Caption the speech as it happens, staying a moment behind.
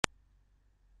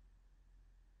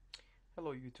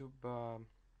Hello YouTube,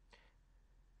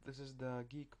 this is the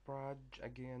Geek Proj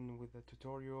again with a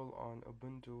tutorial on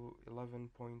Ubuntu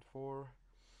 11.04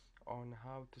 on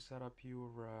how to set up your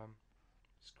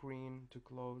screen to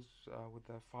close with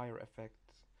the fire effect.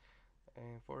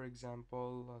 And for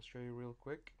example, I'll show you real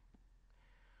quick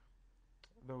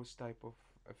those type of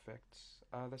effects.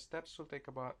 The steps will take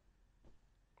about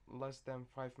less than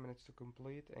 5 minutes to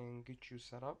complete and get you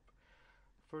set up.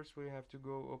 First we have to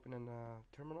go open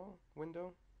a terminal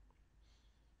window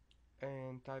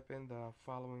and type in the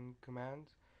following command,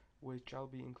 which I'll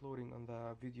be including on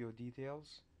the video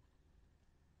details.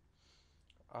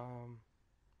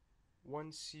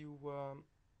 Once you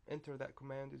enter that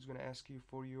command, it's going to ask you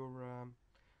for your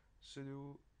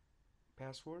sudo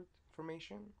password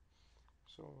information.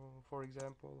 So for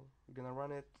example, you're gonna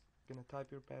run it, gonna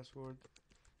type your password,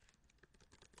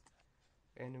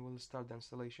 and it will start the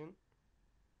installation.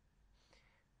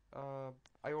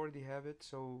 I already have it,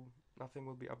 so nothing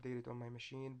will be updated on my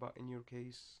machine, but in your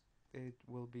case it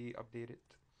will be updated.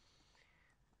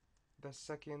 The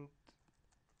second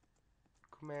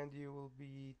command you will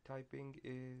be typing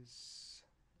is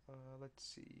let's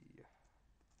see,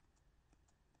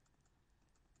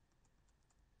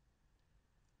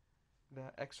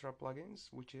 the extra plugins,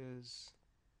 which is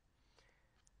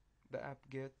the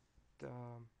apt-get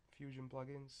fusion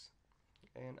plugins,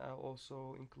 and I'll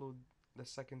also include the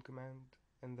second command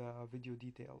in the video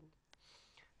detail.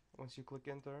 Once you click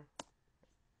enter,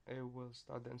 it will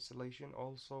start the installation.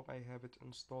 Also, I have it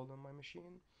installed on my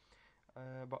machine,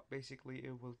 but basically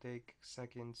it will take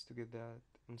seconds to get that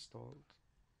installed.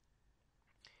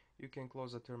 You can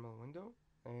close the terminal window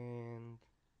and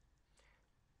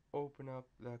open up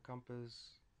the compiz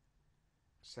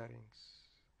settings.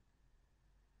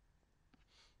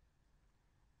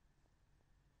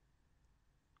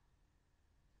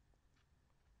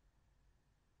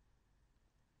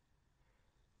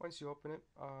 Once you open it,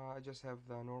 I just have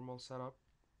the normal setup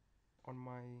on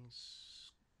my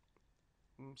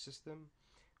system.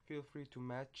 Feel free to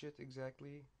match it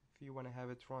exactly if you want to have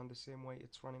it run the same way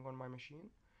it's running on my machine.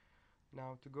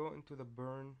 Now to go into the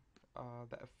burn,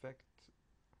 the effect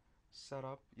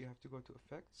setup, you have to go to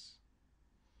effects,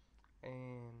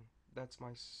 and that's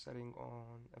my setting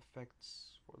on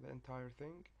effects for the entire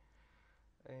thing.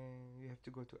 And you have to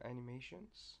go to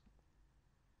animations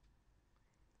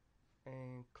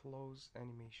and close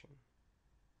animation.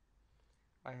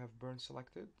 I have burn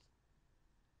selected.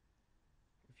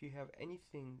 If you have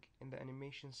anything in the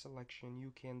animation selection,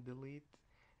 you can delete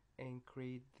and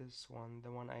create this one,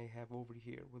 the one I have over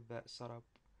here with that setup.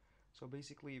 So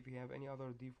basically, if you have any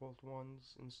other default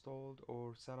ones installed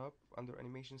or set up under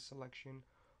animation selection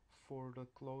for the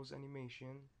close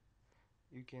animation,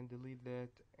 you can delete that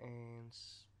and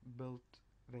build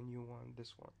the new one,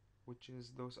 this one, which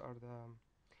is, those are the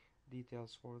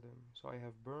details for them. So I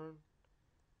have burn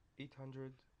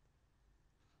 800,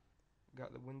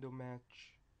 got the window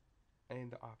match and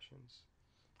the options.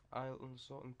 I'll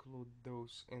also include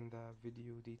those in the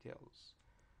video details.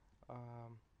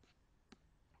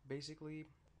 Basically,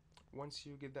 once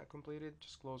you get that completed,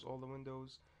 just close all the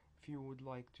windows. If you would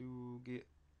like to get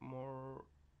a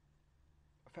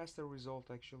faster result,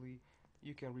 actually,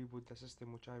 you can reboot the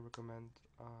system, which I recommend.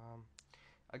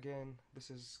 Again, this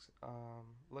is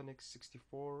Linux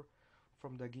 64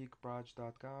 from the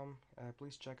geekproj.com.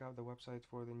 Please check out the website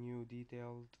for the new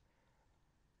detailed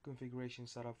configuration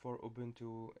setup for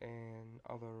Ubuntu and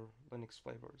other Linux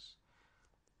flavors.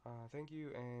 Thank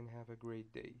you and have a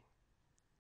great day.